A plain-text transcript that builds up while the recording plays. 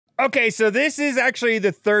Okay, so this is actually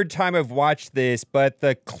the third time I've watched this, but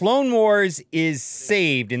the Clone Wars is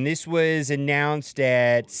saved, and this was announced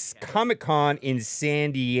at Comic-Con in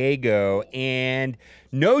San Diego, and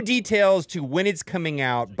no details to when it's coming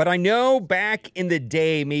out, but I know back in the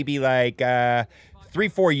day, maybe like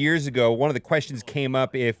 3-4 years ago, one of the questions came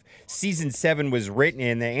up if Season 7 was written,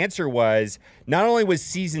 and the answer was, not only was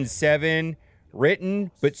Season 7 written,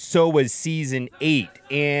 but so was Season 8.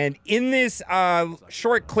 And in this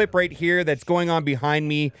short clip right here that's going on behind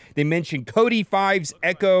me, they mentioned Cody 5's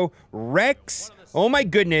Echo, Rex, oh my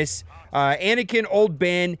goodness, Anakin, Old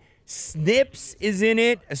Ben, Snips is in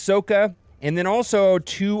it, Ahsoka, and then also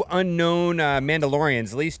 2 unknown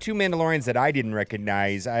Mandalorians, at least 2 Mandalorians that I didn't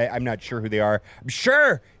recognize. I'm not sure who they are. I'm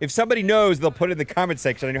sure if somebody knows, they'll put it in the comment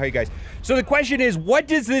section. I know how you guys. So the question is, what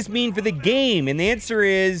does this mean for the game? And the answer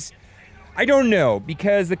is, I don't know,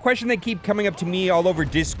 because the question that keep coming up to me all over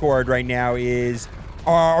Discord right now is,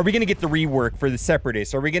 are we going to get the rework for the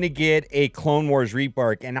Separatists? Are we going to get a Clone Wars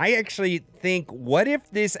rework? And I actually think, what if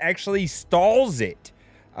this actually stalls it?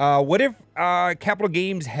 What if Capital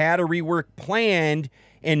Games had a rework planned,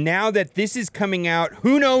 and now that this is coming out,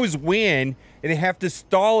 who knows when, and they have to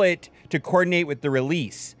stall it to coordinate with the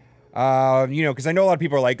release? You know, because I know a lot of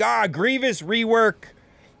people are like, Grievous rework.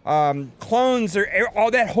 Clones are all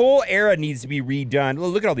that whole era needs to be redone.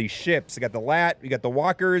 Look at all these ships. We got the Lat, we got the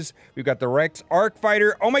Walkers, we've got the Rex Arc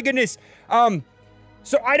Fighter. Oh my goodness.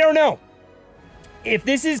 So I don't know. If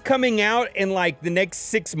this is coming out in like the next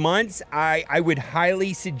 6 months, I would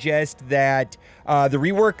highly suggest that the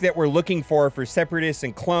rework that we're looking for Separatists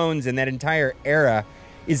and clones and that entire era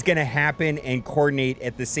is going to happen and coordinate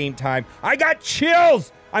at the same time. I got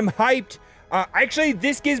chills. I'm hyped. Actually,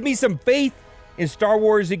 this gives me some faith in Star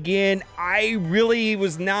Wars again. I really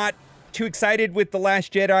was not too excited with The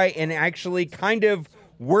Last Jedi and actually kind of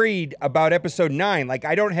worried about Episode 9. Like,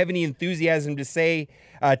 I don't have any enthusiasm to say,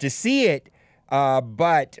 to see it,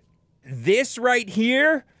 but this right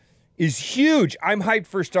here is huge. I'm hyped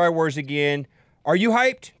for Star Wars again. Are you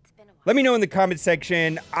hyped? Let me know in the comment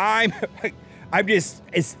section. I'm just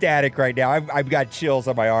ecstatic right now. I've got chills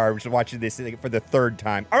on my arms watching this for the third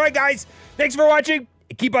time. All right, guys, thanks for watching.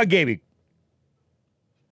 Keep on gaming.